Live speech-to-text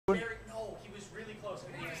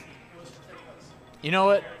You know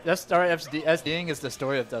what? DeafStar SDing is the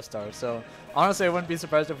story of DeafStar. So honestly, I wouldn't be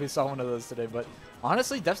surprised if we saw one of those today. But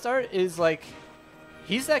honestly, DeafStar is like,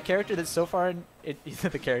 he's that character that's so far in he's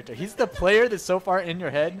the character. He's the player that's so far in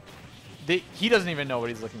your head that he doesn't even know what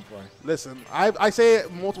he's looking for. Listen, I say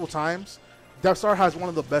it multiple times. DeafStar has one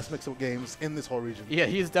of the best mix-up games in this whole region. Yeah,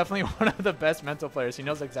 he's definitely one of the best mental players. He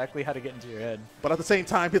knows exactly how to get into your head. But at the same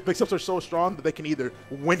time, his mix-ups are so strong that they can either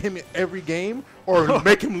win him every game or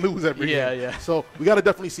make him lose every game. Yeah. So we got to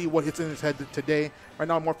definitely see what hits in his head today. Right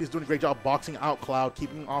now, Morpheus doing a great job boxing out Cloud,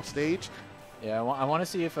 keeping him off stage. Yeah, I want to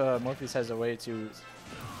see if Morpheus has a way to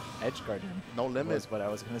edge guard him. No limit. Was what I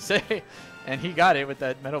was going to say. And he got it with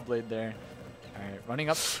that metal blade there. All right, running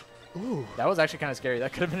up. Ooh. That was actually kind of scary.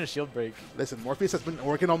 That could have been a shield break. Listen, Morpheus has been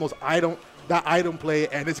working on that item play,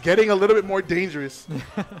 and it's getting a little bit more dangerous.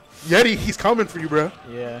 Yeti, he's coming for you, bro.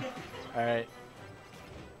 Yeah. All right.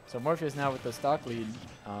 So Morpheus now with the stock lead.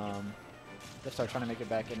 DeafStar trying to make it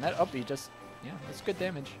back, and that up B just, yeah, it's good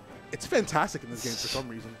damage. It's fantastic in this game for some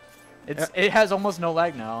reason. It has almost no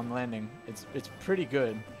lag now on landing. It's pretty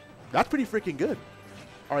good. That's pretty freaking good.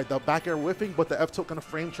 All right, the back air whiffing, but the F tilt kind of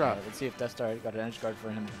frame trap. Let's see if DeafStar got an edge guard for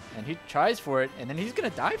him. And he tries for it, and then he's going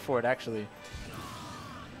to die for it, actually.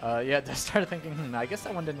 Yeah, DeafStar thinking, I guess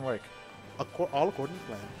that one didn't work. All according to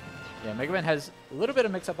plan. Yeah, Mega Man has a little bit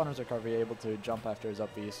of mix-up on his recovery, able to jump after his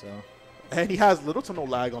up B, so... And he has little to no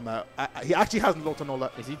lag on that. He actually has little to no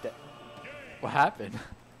lag. Is he dead? What happened?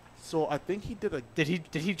 So I think he did a... Did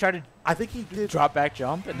he try to... I think he did... Drop back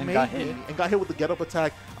jump and then got hit? And got hit with the get-up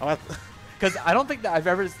attack. Because I don't think that I've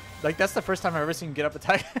ever... Like, that's the first time I've ever seen get-up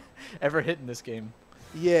attack ever hit in this game.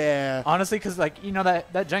 Yeah. Honestly, because, like, you know,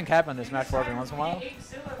 that jank happens in Smash 4 every once in a while.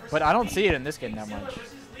 But I don't see it in this game that much.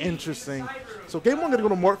 Interesting. So game one going to go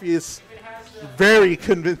to Morpheus very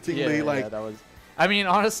convincingly. Yeah, that was... I mean,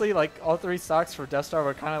 honestly, like, all three stocks for DeafStar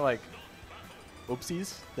were kind of like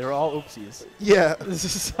oopsies. They were all oopsies. Yeah.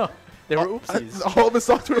 So, they were oopsies. All of the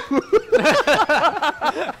stocks were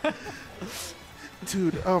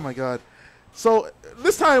Dude, oh my god. So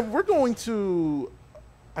this time we're going to...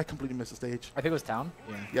 I completely missed the stage. I think it was Town.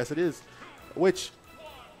 Yeah. Yes, it is. Which...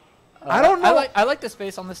 I don't know. I like the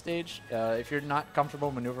space on the stage. If you're not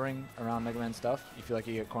comfortable maneuvering around Mega Man stuff, you feel like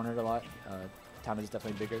you get cornered a lot. Town is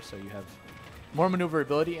definitely bigger, so you have more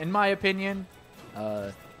maneuverability, in my opinion.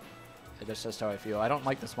 That's just how I feel. I don't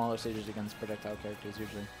like the smaller stages against projectile characters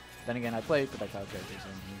usually. Then again, I play projectile characters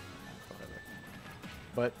and whatever.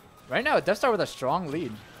 But right now, DeafStar with a strong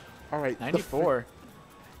lead. All right, 94.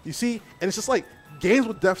 You see, and it's just like games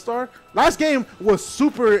with DeafStar. Last game was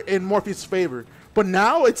super in Morpheus' favor, but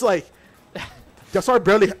now it's like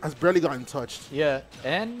DeafStar has barely gotten touched. Yeah,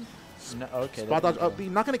 and no, okay. Spot dodge up B,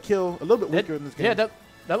 not gonna kill. A little bit weaker in this game. Yeah,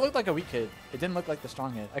 that looked like a weak hit. It didn't look like the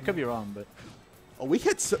strong hit. I could be wrong, but a weak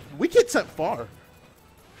hit sent far.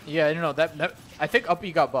 Yeah, I don't know. That I think up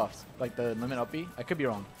B got buffed, like the limit up B. I could be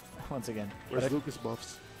wrong. Once again. Where's Lucas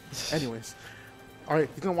buffs? Anyways. All right,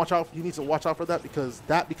 he's gonna watch out. You need to watch out for that because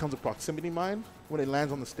that becomes a proximity mine when it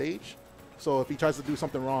lands on the stage. So if he tries to do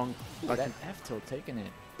something wrong, ooh, that F tilt taking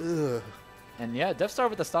it. Ugh. And yeah, DeafStar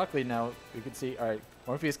with the stock lead now. You can see. All right,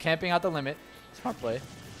 Morpheus camping out the limit. Smart play.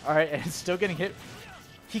 All right, and it's still getting hit.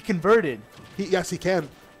 He converted. Yes, he can.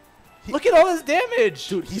 Look at all his damage,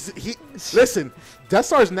 dude. Listen,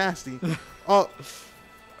 DeafStar's nasty.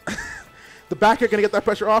 The back air gonna get that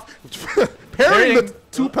pressure off. Parrying the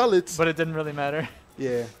two pellets. But it didn't really matter.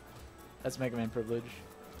 Yeah. That's Mega Man privilege.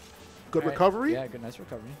 Good recovery? Yeah, good, nice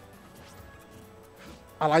recovery.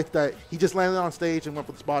 I like that. He just landed on stage and went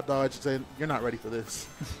for the spot dodge and said, you're not ready for this.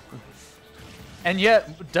 And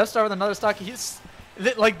yet, DeafStar with another stock, he's...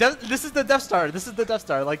 Like, this is the DeafStar. This is the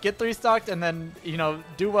DeafStar. Like, get 3 stocked and then, you know,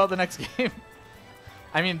 do well the next game.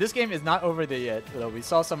 I mean, this game is not over there yet. Though we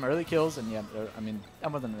saw some early kills, and yeah, I mean,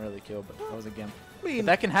 that wasn't an early kill, but that was a game. I mean,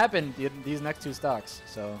 that can happen, these next 2 stocks,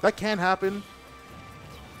 so... That can happen.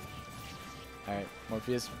 Alright,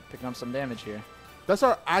 Morpheus picking up some damage here.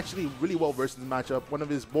 DeafStar actually really well versed in the matchup. One of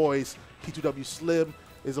his boys, P2W Slim,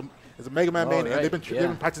 is a Mega Man main, and they've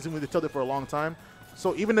been practicing with each other for a long time.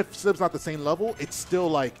 So even if Slim's not the same level, it's still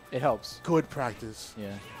like... It helps. Good practice.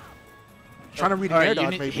 Yeah. Trying to read an air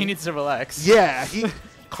dodge, maybe. He needs to relax. Yeah,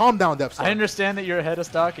 calm down, DeafStar. I understand that you're ahead of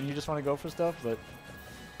stock and you just want to go for stuff, but...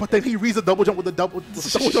 But then he reads a double jump with a double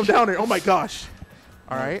jump down there. Oh my gosh.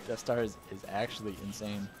 All right. DeafStar is actually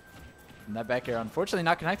insane. And that back air, unfortunately,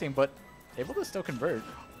 not connecting, but able to still convert.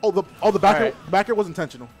 Oh, the back air was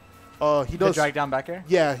intentional. He does drag down back air?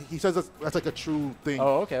 Yeah, he says that's like a true thing.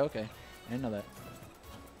 Oh, okay. I didn't know that.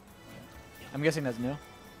 I'm guessing that's new.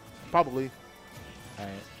 Probably. All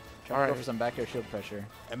right. Try to go for some back air shield pressure.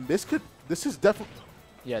 And this is definitely...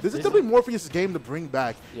 Yeah, this is definitely Morpheus' game to bring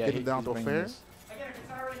back. Yeah, getting down to a fair. Again, if it's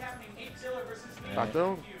not already happening, Zilla versus Back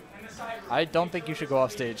throw. I don't think you should go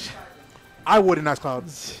off stage. I would in Ice Cloud.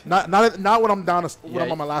 not when I'm down. When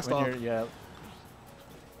I'm on my last stock. Yeah.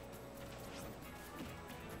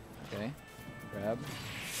 Okay. Grab.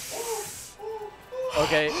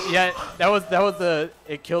 Okay. Yeah. That was the.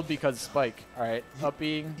 It killed because spike. All right. Up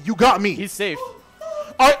being. You got me. He's safe.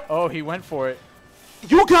 I, Oh, he went for it.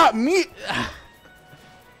 You got me.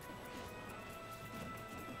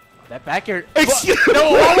 That back air. Excuse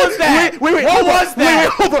No, what was that? Wait, what was that?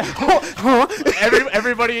 Hold on.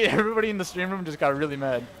 Everybody in the stream room just got really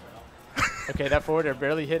mad. Okay, that forward air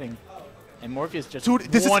barely hitting, and Morpheus just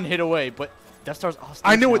one hit away. But DeafStar's off stage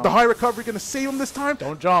I knew now. it. The high recovery gonna save him this time.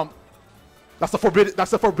 Don't jump. That's the forbidden.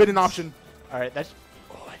 That's the forbidden option. All right, that's.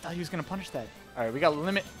 Oh, I thought he was gonna punish that. All right, we got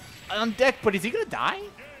limit on deck, but is he gonna die?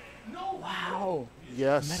 No. Wow.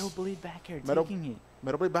 Yes. Metal Blade back air taking it.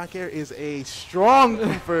 Metal Blade back air is a strong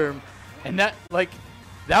confirm. And that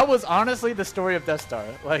was honestly the story of DeafStar.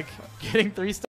 Like getting 3 stars.